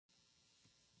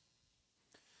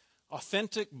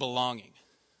Authentic belonging.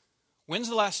 When's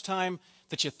the last time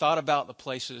that you thought about the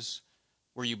places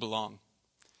where you belong?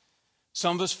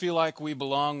 Some of us feel like we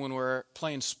belong when we're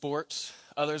playing sports.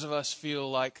 Others of us feel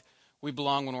like we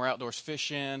belong when we're outdoors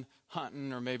fishing,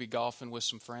 hunting, or maybe golfing with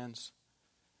some friends.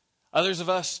 Others of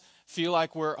us feel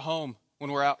like we're at home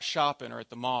when we're out shopping or at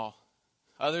the mall.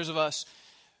 Others of us,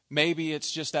 maybe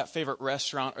it's just that favorite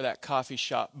restaurant or that coffee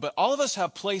shop. But all of us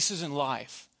have places in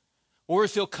life where we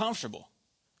feel comfortable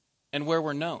and where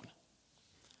we're known.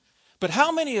 But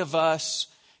how many of us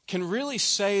can really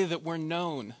say that we're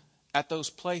known at those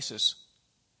places?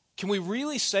 Can we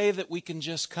really say that we can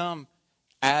just come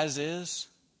as is?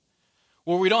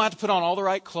 Where we don't have to put on all the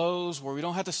right clothes, where we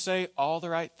don't have to say all the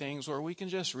right things, where we can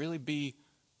just really be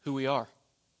who we are.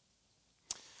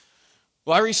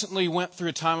 Well, I recently went through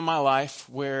a time in my life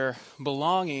where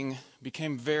belonging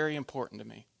became very important to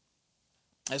me.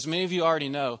 As many of you already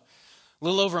know, a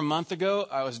little over a month ago,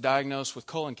 I was diagnosed with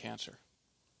colon cancer.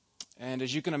 And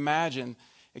as you can imagine,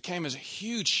 it came as a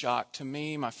huge shock to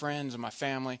me, my friends, and my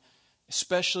family,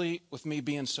 especially with me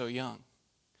being so young.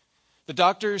 The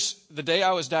doctors, the day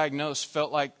I was diagnosed,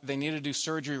 felt like they needed to do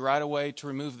surgery right away to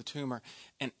remove the tumor,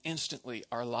 and instantly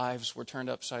our lives were turned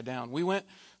upside down. We went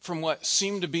from what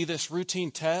seemed to be this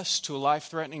routine test to a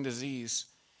life-threatening disease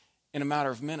in a matter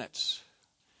of minutes.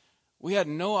 We had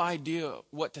no idea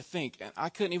what to think, and I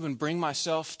couldn't even bring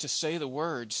myself to say the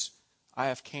words, "I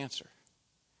have cancer."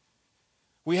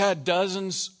 We had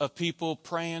dozens of people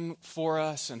praying for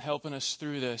us and helping us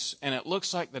through this, and it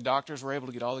looks like the doctors were able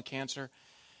to get all the cancer,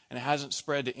 and it hasn't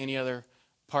spread to any other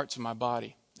parts of my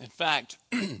body. In fact,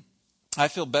 I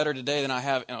feel better today than I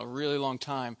have in a really long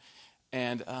time,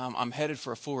 and I'm headed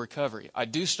for a full recovery. I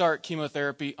do start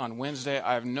chemotherapy on Wednesday.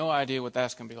 I have no idea what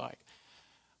that's going to be like,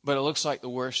 but it looks like the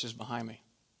worst is behind me.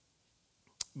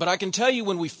 But I can tell you,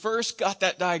 when we first got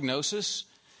that diagnosis,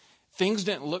 things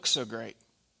didn't look so great.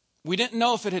 We didn't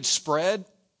know if it had spread.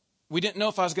 We didn't know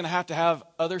if I was going to have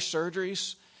other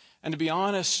surgeries. And to be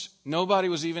honest, nobody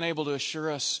was even able to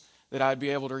assure us that I'd be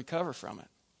able to recover from it.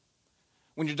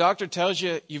 When your doctor tells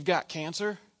you you've got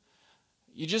cancer,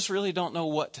 you just really don't know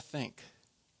what to think.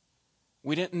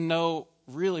 We didn't know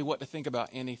really what to think about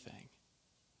anything.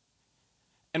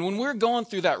 And when we're going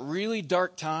through that really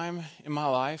dark time in my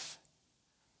life,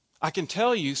 I can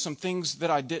tell you some things that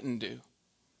I didn't do.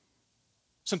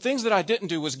 Some things that I didn't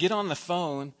do was get on the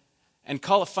phone and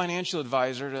call a financial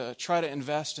advisor to try to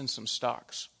invest in some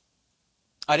stocks.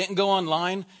 I didn't go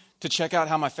online to check out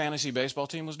how my fantasy baseball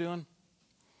team was doing.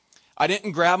 I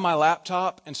didn't grab my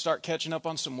laptop and start catching up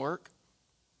on some work.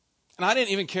 And I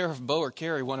didn't even care if Bo or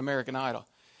Carrie won American Idol.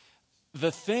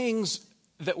 The things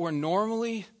that were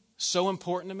normally so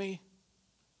important to me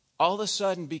all of a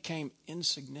sudden became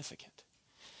insignificant.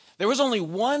 There was only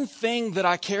one thing that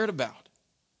I cared about,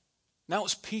 and that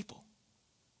was people.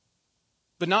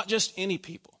 But not just any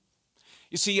people.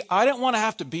 You see, I didn't want to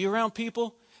have to be around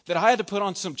people that I had to put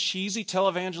on some cheesy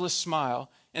televangelist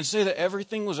smile and say that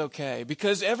everything was okay,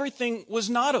 because everything was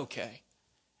not okay.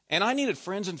 And I needed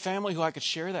friends and family who I could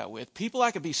share that with, people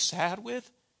I could be sad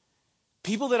with,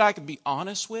 people that I could be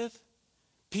honest with,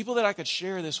 people that I could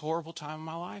share this horrible time in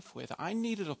my life with. I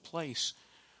needed a place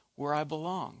where I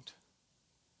belonged.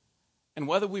 And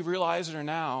whether we realize it or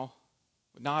now,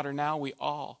 we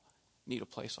all need a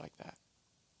place like that.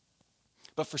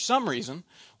 But for some reason,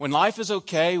 when life is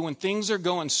okay, when things are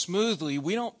going smoothly,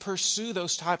 we don't pursue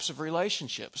those types of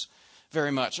relationships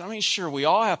very much. I mean, sure, we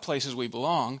all have places we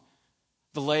belong.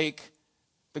 The lake,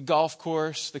 the golf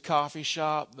course, the coffee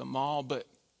shop, the mall. But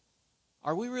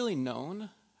are we really known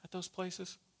at those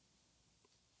places?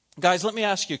 Guys, let me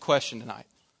ask you a question tonight.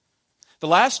 The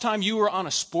last time you were on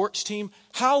a sports team,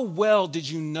 how well did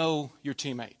you know your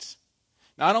teammates?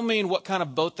 Now, I don't mean what kind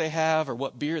of boat they have or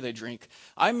what beer they drink.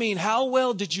 I mean, how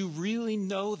well did you really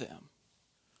know them?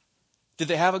 Did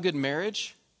they have a good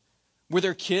marriage? Were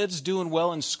their kids doing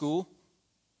well in school?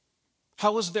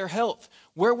 How was their health?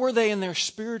 Where were they in their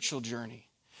spiritual journey?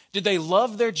 Did they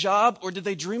love their job, or did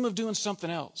they dream of doing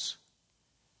something else?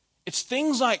 It's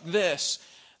things like this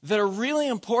that are really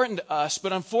important to us,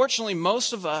 but unfortunately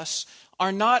most of us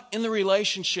are not in the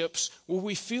relationships where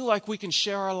we feel like we can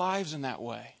share our lives in that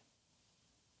way.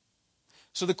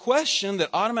 So the question that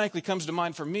automatically comes to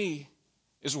mind for me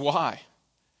is why?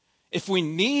 If we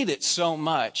need it so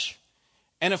much,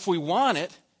 and if we want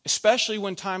it, especially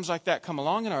when times like that come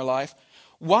along in our life,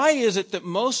 why is it that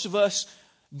most of us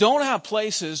don't have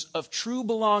places of true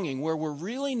belonging where we're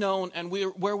really known and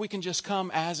where we can just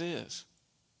come as is?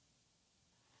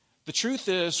 The truth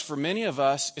is, for many of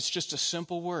us, it's just a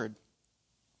simple word: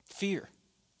 fear.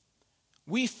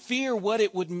 We fear what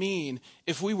it would mean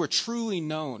if we were truly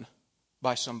known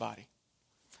by somebody.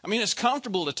 I mean, it's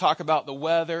comfortable to talk about the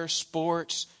weather,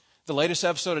 sports, the latest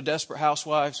episode of Desperate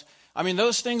Housewives. I mean,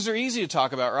 those things are easy to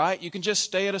talk about, right? You can just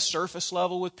stay at a surface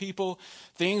level with people.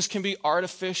 Things can be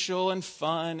artificial and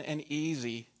fun and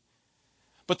easy.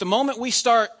 But the moment we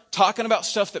start talking about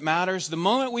stuff that matters, the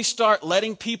moment we start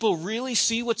letting people really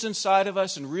see what's inside of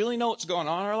us and really know what's going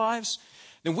on in our lives,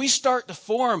 then we start to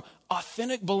form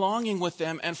authentic belonging with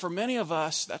them. And for many of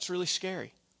us, that's really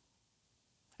scary.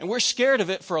 And we're scared of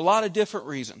it for a lot of different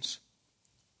reasons.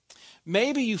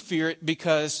 Maybe you fear it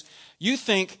because you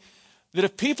think that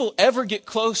if people ever get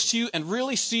close to you and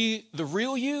really see the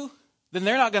real you, then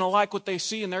they're not going to like what they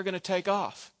see and they're going to take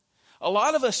off. A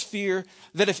lot of us fear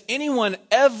that if anyone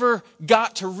ever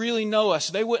got to really know us,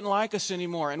 they wouldn't like us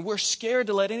anymore. And we're scared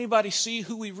to let anybody see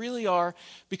who we really are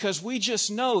because we just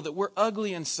know that we're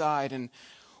ugly inside and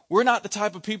we're not the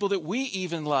type of people that we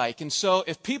even like. And so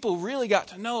if people really got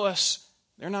to know us,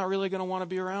 they're not really going to want to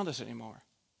be around us anymore.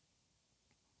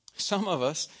 Some of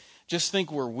us just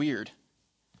think we're weird.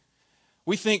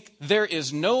 We think there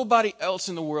is nobody else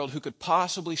in the world who could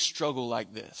possibly struggle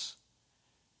like this.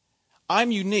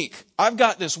 I'm unique. I've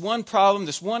got this one problem,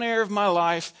 this one area of my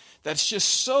life that's just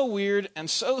so weird and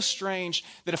so strange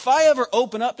that if I ever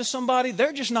open up to somebody,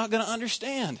 they're just not going to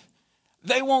understand.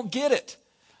 They won't get it.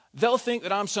 They'll think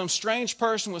that I'm some strange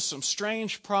person with some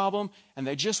strange problem, and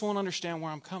they just won't understand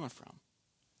where I'm coming from.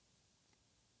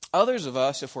 Others of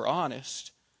us, if we're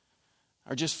honest,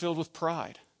 are just filled with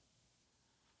pride.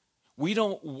 We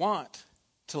don't want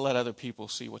to let other people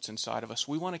see what's inside of us.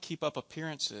 We want to keep up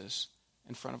appearances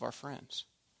in front of our friends.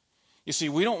 You see,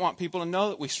 we don't want people to know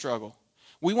that we struggle.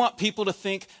 We want people to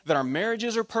think that our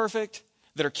marriages are perfect,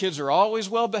 that our kids are always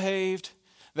well behaved,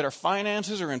 that our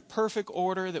finances are in perfect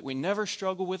order, that we never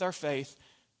struggle with our faith.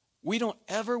 We don't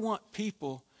ever want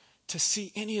people to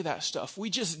see any of that stuff. We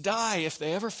just die if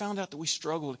they ever found out that we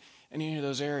struggled in any of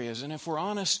those areas. And if we're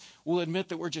honest, we'll admit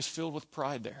that we're just filled with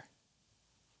pride there.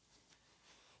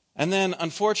 And then,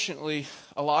 unfortunately,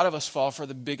 a lot of us fall for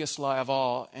the biggest lie of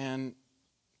all. And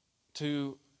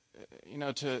to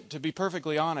be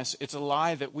perfectly honest, it's a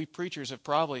lie that we preachers have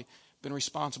probably been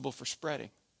responsible for spreading.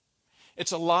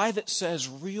 It's a lie that says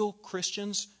real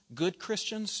Christians, good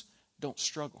Christians, don't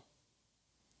struggle.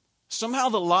 Somehow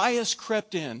the lie has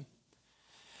crept in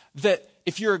that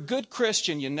if you're a good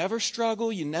Christian, you never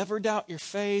struggle, you never doubt your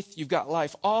faith, you've got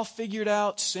life all figured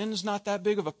out, sin's not that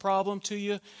big of a problem to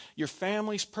you, your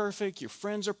family's perfect, your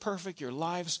friends are perfect, your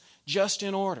life's just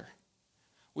in order.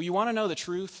 Well, you want to know the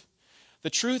truth? The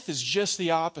truth is just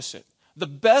the opposite. The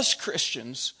best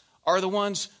Christians are the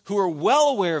ones who are well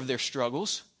aware of their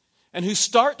struggles and who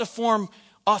start to form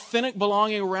authentic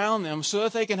belonging around them so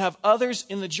that they can have others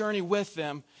in the journey with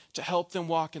them to help them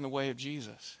walk in the way of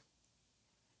Jesus.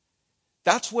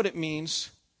 That's what it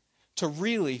means to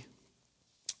really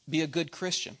be a good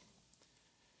Christian.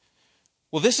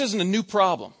 Well, this isn't a new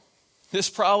problem. This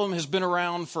problem has been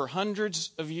around for hundreds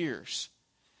of years.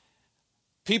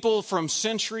 People from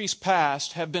centuries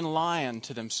past have been lying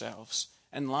to themselves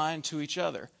and lying to each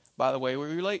other by the way we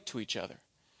relate to each other.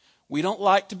 We don't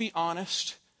like to be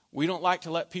honest. We don't like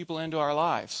to let people into our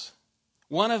lives.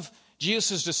 One of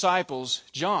Jesus' disciples,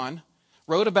 John,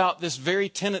 wrote about this very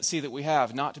tendency that we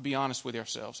have not to be honest with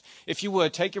ourselves. If you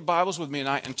would, take your Bibles with me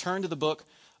tonight and turn to the book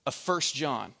of 1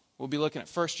 John. We'll be looking at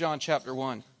 1 John chapter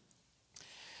 1.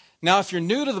 Now, if you're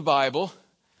new to the Bible,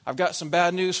 I've got some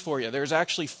bad news for you. There's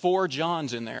actually 4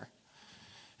 Johns in there.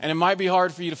 And it might be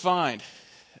hard for you to find.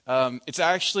 It's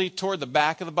actually toward the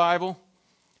back of the Bible.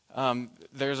 In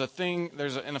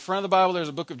the front of the Bible, there's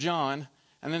a book of John.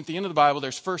 And then at the end of the Bible,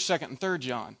 there's 1st, 2nd, and 3rd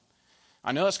John.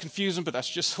 I know that's confusing, but that's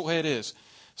just the way it is.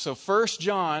 So 1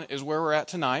 John is where we're at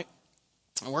tonight.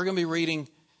 And we're going to be reading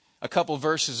a couple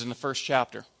verses in the first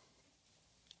chapter.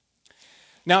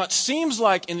 Now, it seems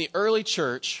like in the early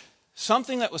church,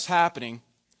 something that was happening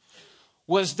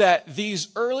was that these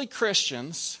early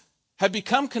Christians had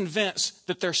become convinced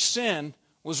that their sin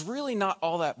was really not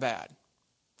all that bad.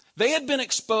 They had been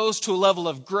exposed to a level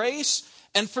of grace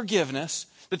and forgiveness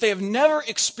that they have never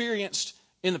experienced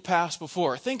in the past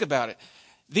before. Think about it.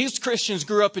 These Christians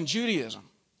grew up in Judaism.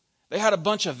 They had a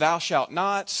bunch of thou shalt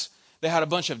nots. They had a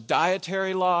bunch of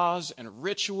dietary laws and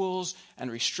rituals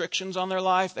and restrictions on their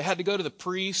life. They had to go to the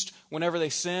priest whenever they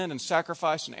sinned and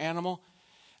sacrifice an animal.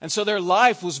 And so their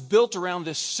life was built around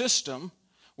this system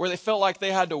where they felt like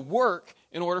they had to work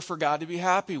in order for God to be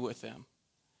happy with them.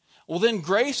 Well, then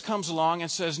grace comes along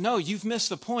and says, no, you've missed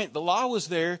the point. The law was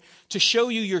there to show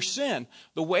you your sin.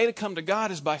 The way to come to God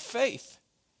is by faith.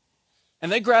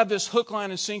 And they grabbed this hook,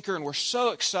 line, and sinker and were so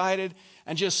excited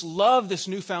and just loved this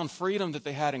newfound freedom that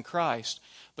they had in Christ.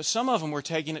 But some of them were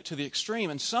taking it to the extreme,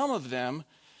 and some of them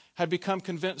had become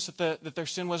convinced that their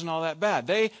sin wasn't all that bad.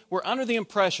 They were under the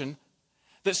impression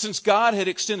that since God had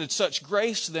extended such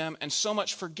grace to them and so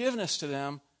much forgiveness to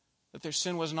them, that their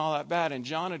sin wasn't all that bad. And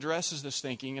John addresses this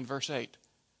thinking in verse 8.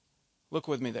 Look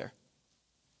with me there.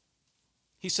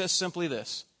 He says simply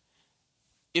this: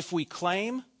 if we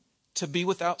claim to be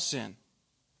without sin,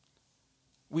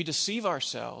 we deceive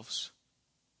ourselves,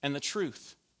 and the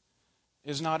truth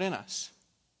is not in us.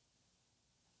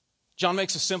 John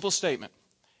makes a simple statement.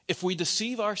 If we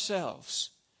deceive ourselves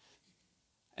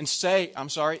and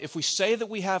if we say that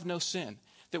we have no sin,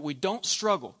 that we don't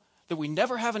struggle, that we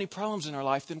never have any problems in our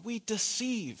life, then we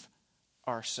deceive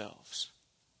ourselves.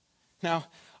 Now,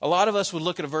 a lot of us would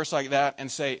look at a verse like that and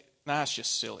say, nah, that's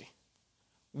just silly.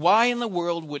 Why in the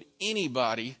world would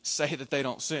anybody say that they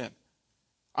don't sin?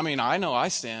 I mean, I know I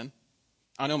sin.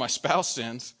 I know my spouse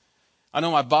sins. I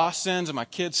know my boss sins and my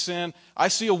kids sin. I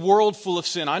see a world full of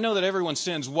sin. I know that everyone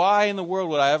sins. Why in the world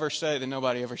would I ever say that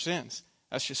nobody ever sins?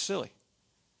 That's just silly.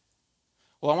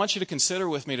 Well, I want you to consider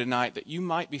with me tonight that you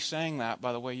might be saying that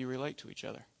by the way you relate to each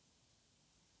other.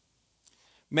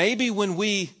 Maybe when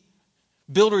we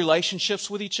build relationships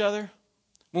with each other,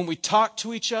 when we talk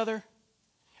to each other,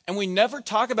 and we never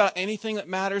talk about anything that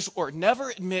matters or never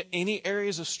admit any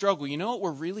areas of struggle, you know what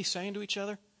we're really saying to each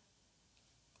other?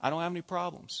 I don't have any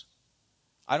problems.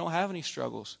 I don't have any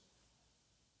struggles.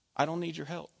 I don't need your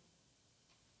help.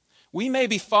 We may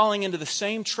be falling into the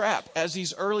same trap as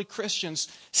these early Christians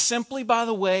simply by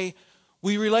the way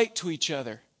we relate to each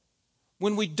other.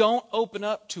 When we don't open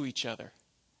up to each other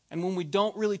and when we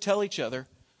don't really tell each other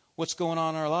what's going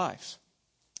on in our lives.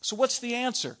 So what's the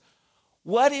answer?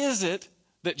 What is it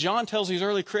that John tells these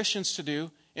early Christians to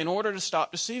do in order to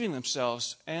stop deceiving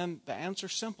themselves? And the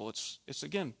answer's simple. It's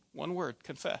again, one word: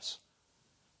 confess.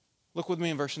 Look with me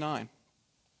in verse 9.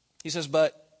 He says,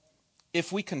 but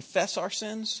if we confess our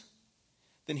sins,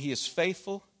 then he is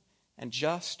faithful and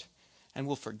just and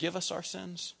will forgive us our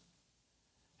sins,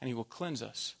 and he will cleanse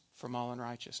us from all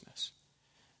unrighteousness.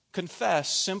 Confess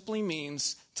simply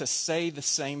means to say the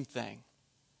same thing.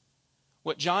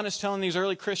 What John is telling these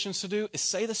early Christians to do is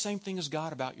say the same thing as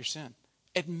God about your sin.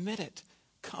 Admit it.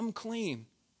 Come clean.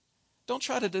 Don't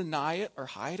try to deny it or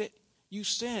hide it. You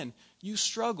sin. You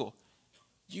struggle.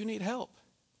 You need help.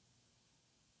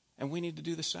 And we need to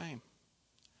do the same.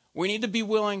 We need to be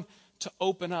willing to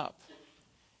open up.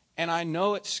 And I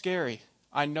know it's scary.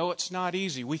 I know it's not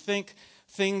easy. We think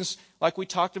things like we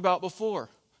talked about before.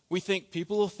 We think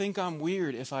people will think I'm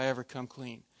weird if I ever come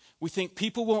clean. We think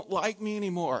people won't like me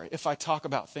anymore if I talk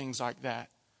about things like that.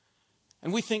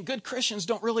 And we think good Christians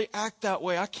don't really act that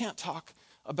way. I can't talk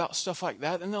about stuff like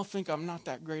that, and they'll think I'm not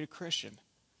that great a Christian.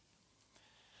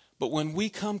 But when we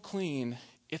come clean,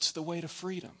 it's the way to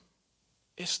freedom.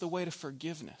 It's the way to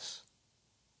forgiveness.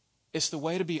 It's the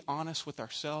way to be honest with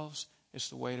ourselves. It's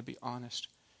the way to be honest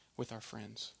with our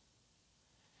friends.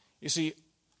 You see,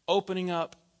 opening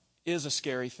up is a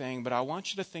scary thing, but I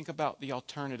want you to think about the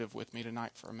alternative with me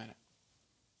tonight for a minute.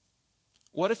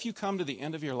 What if you come to the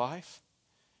end of your life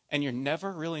and you're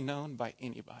never really known by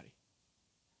anybody?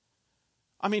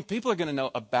 I mean, people are going to know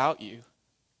about you.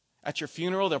 At your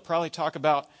funeral, they'll probably talk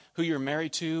about who you're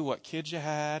married to, what kids you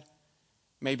had,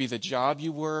 maybe the job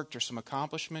you worked or some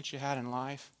accomplishments you had in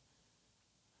life.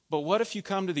 But what if you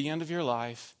come to the end of your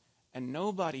life and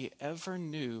nobody ever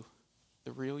knew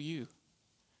the real you?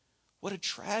 What a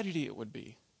tragedy it would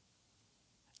be.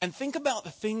 And think about the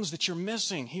things that you're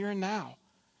missing here and now.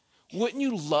 Wouldn't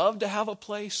you love to have a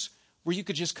place where you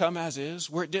could just come as is,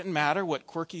 where it didn't matter what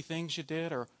quirky things you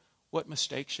did or what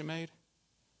mistakes you made?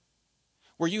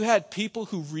 Where you had people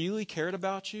who really cared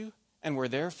about you and were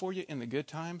there for you in the good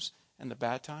times and the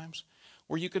bad times?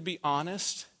 Where you could be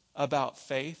honest about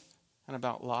faith and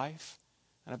about life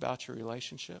and about your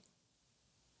relationship?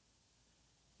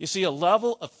 You see, a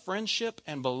level of friendship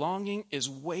and belonging is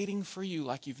waiting for you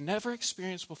like you've never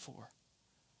experienced before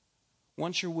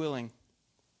once you're willing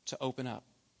to open up.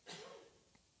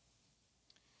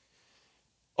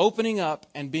 Opening up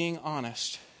and being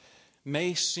honest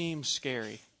may seem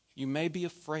scary. You may be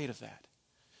afraid of that.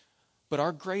 But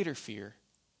our greater fear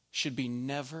should be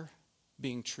never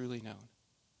being truly known.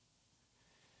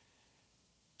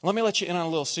 Let me let you in on a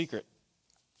little secret.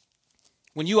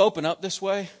 When you open up this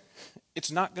way,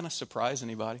 it's not going to surprise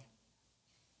anybody.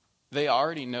 They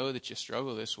already know that you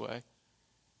struggle this way.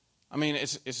 I mean,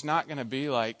 it's not going to be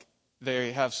like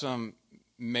they have some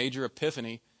major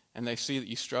epiphany and they see that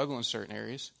you struggle in certain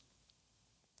areas.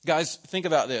 Guys, think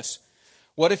about this.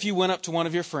 What if you went up to one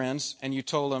of your friends and you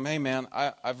told him, hey man,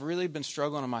 I've really been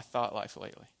struggling in my thought life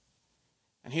lately.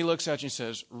 And he looks at you and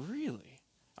says, really?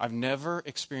 I've never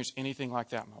experienced anything like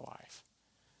that in my life.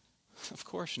 Of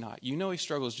course not. You know he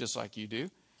struggles just like you do.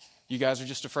 You guys are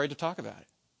just afraid to talk about it.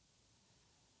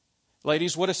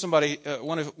 Ladies, what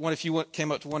if you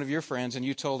came up to one of your friends and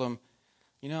you told them,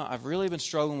 I've really been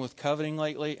struggling with coveting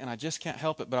lately and I just can't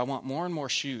help it, but I want more and more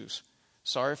shoes.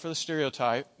 Sorry for the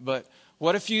stereotype, but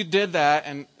what if you did that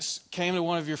and came to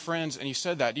one of your friends and you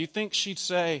said that? Do you think she'd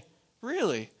say,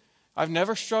 really? I've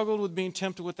never struggled with being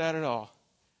tempted with that at all.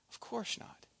 Of course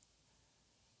not.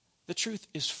 The truth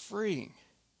is freeing.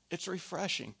 It's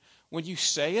refreshing. When you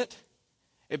say it,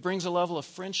 it brings a level of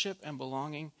friendship and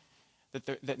belonging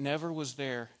that never was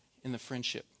there in the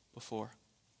friendship before.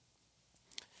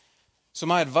 So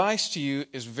my advice to you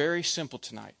is very simple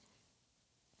tonight.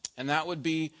 And that would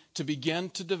be to begin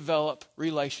to develop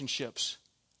relationships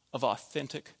of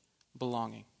authentic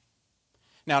belonging.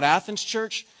 Now at Athens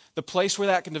Church, the place where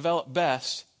that can develop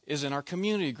best is in our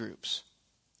community groups.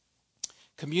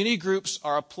 Community groups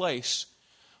are a place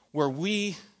where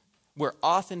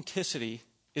authenticity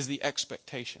is the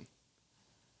expectation.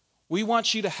 We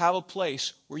want you to have a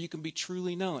place where you can be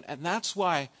truly known. And that's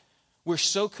why we're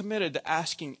so committed to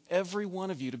asking every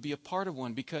one of you to be a part of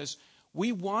one, because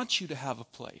we want you to have a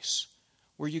place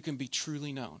where you can be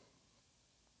truly known.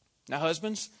 Now,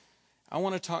 husbands, I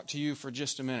want to talk to you for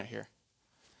just a minute here.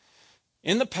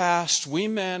 In the past, we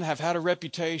men have had a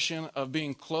reputation of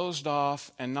being closed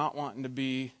off and not wanting to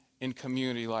be in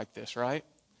community like this, right?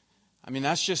 I mean,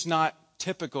 that's just not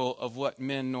typical of what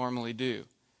men normally do.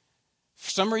 For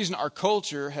some reason, our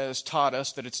culture has taught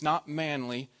us that it's not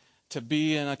manly to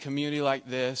be in a community like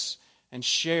this and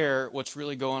share what's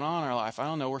really going on in our life. I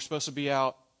don't know, we're supposed to be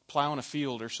out plowing a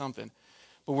field or something.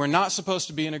 But we're not supposed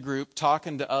to be in a group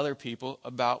talking to other people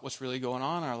about what's really going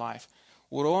on in our life.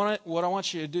 What I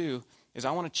want you to do is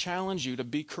I want to challenge you to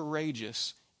be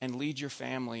courageous and lead your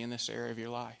family in this area of your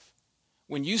life.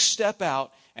 When you step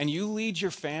out and you lead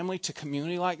your family to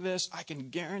community like this, I can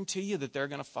guarantee you that they're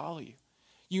going to follow you.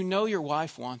 You know your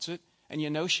wife wants it, and you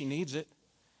know she needs it.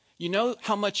 You know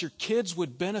how much your kids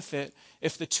would benefit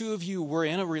if the two of you were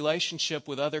in a relationship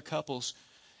with other couples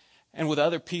and with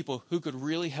other people who could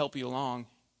really help you along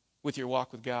with your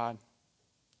walk with God.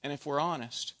 And if we're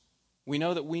honest, we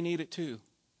know that we need it too.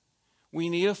 We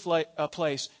need a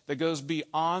place that goes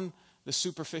beyond the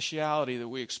superficiality that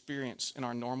we experience in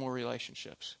our normal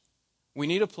relationships. We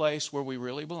need a place where we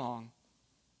really belong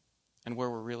and where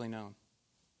we're really known.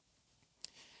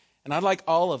 And I'd like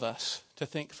all of us to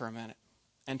think for a minute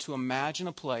and to imagine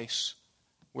a place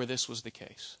where this was the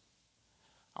case.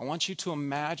 I want you to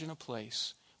imagine a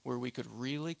place where we could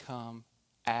really come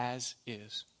as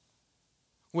is,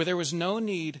 where there was no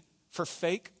need for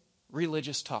fake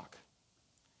religious talk,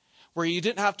 where you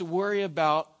didn't have to worry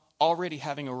about already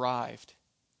having arrived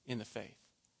in the faith,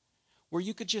 where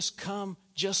you could just come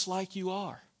just like you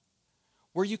are,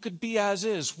 where you could be as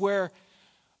is, where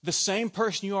the same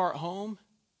person you are at home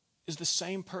is the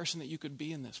same person that you could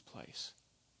be in this place.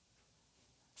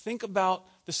 Think about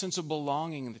the sense of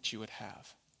belonging that you would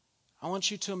have. I want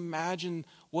you to imagine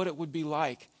what it would be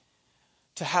like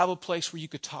to have a place where you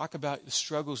could talk about the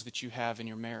struggles that you have in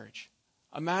your marriage.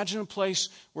 Imagine a place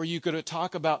where you could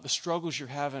talk about the struggles you're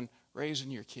having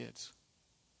raising your kids.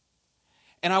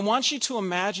 And I want you to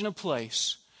imagine a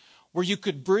place where you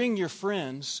could bring your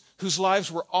friends whose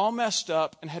lives were all messed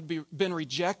up and had been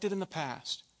rejected in the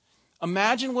past.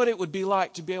 Imagine what it would be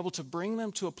like to be able to bring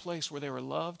them to a place where they were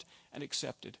loved and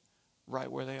accepted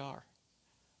right where they are.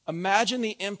 Imagine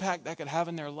the impact that could have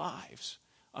in their lives.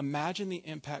 Imagine the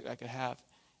impact that could have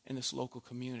in this local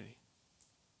community.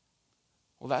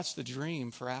 Well, that's the dream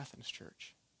for Athens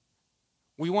Church.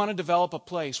 We want to develop a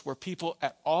place where people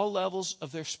at all levels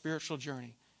of their spiritual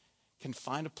journey can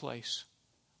find a place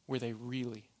where they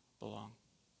really belong.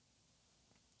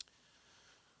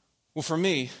 Well, for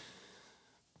me,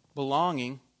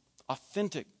 belonging,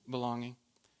 authentic belonging,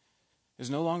 is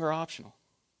no longer optional.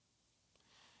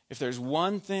 If there's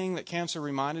one thing that cancer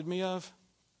reminded me of,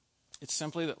 it's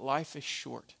simply that life is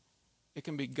short. It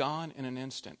can be gone in an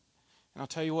instant. And I'll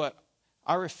tell you what,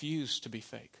 I refuse to be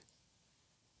fake.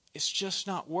 It's just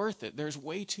not worth it. There's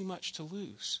way too much to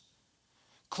lose.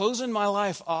 Closing my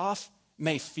life off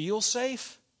may feel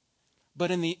safe,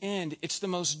 but in the end, it's the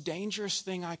most dangerous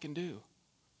thing I can do.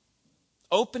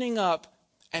 Opening up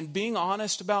and being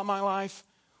honest about my life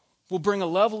will bring a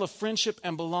level of friendship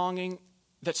and belonging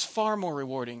that's far more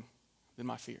rewarding than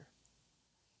my fear.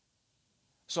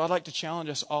 So I'd like to challenge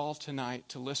us all tonight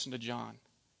to listen to John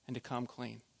and to come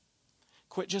clean.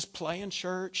 Quit just playing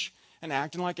church and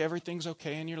acting like everything's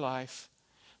okay in your life,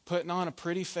 putting on a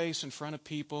pretty face in front of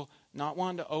people, not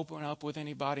wanting to open up with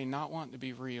anybody, not wanting to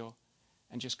be real,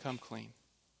 and just come clean.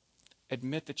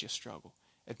 Admit that you struggle.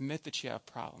 Admit that you have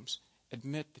problems.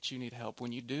 Admit that you need help.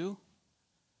 When you do,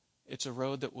 it's a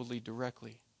road that will lead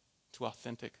directly to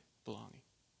authentic belonging.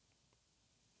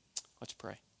 Let's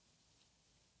pray.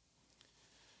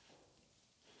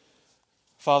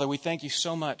 Father, we thank you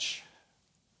so much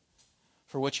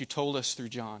for what you told us through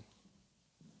John.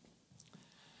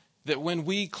 That when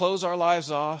we close our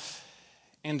lives off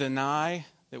and deny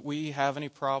that we have any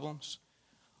problems,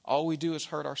 all we do is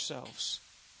hurt ourselves.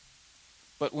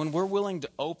 But when we're willing to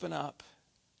open up,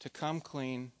 to come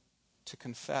clean, to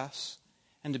confess,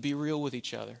 and to be real with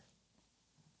each other,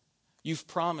 you've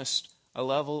promised a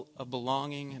level of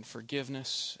belonging and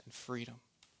forgiveness and freedom.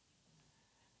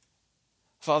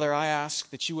 Father, I ask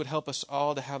that you would help us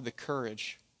all to have the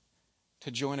courage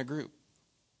to join a group.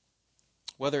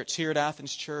 Whether it's here at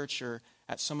Athens Church or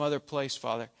at some other place,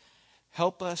 Father,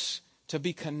 help us to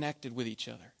be connected with each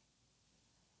other.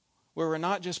 Where we're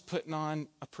not just putting on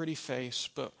a pretty face,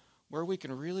 but where we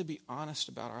can really be honest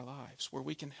about our lives, where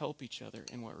we can help each other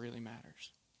in what really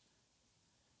matters.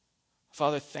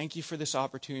 Father, thank you for this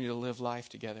opportunity to live life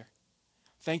together.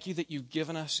 Thank you that you've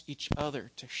given us each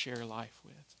other to share life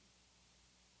with.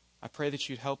 I pray that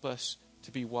you'd help us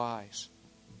to be wise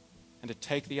and to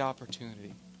take the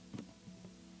opportunity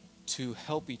to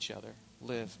help each other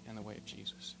live in the way of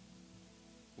Jesus.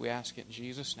 We ask it in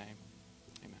Jesus' name.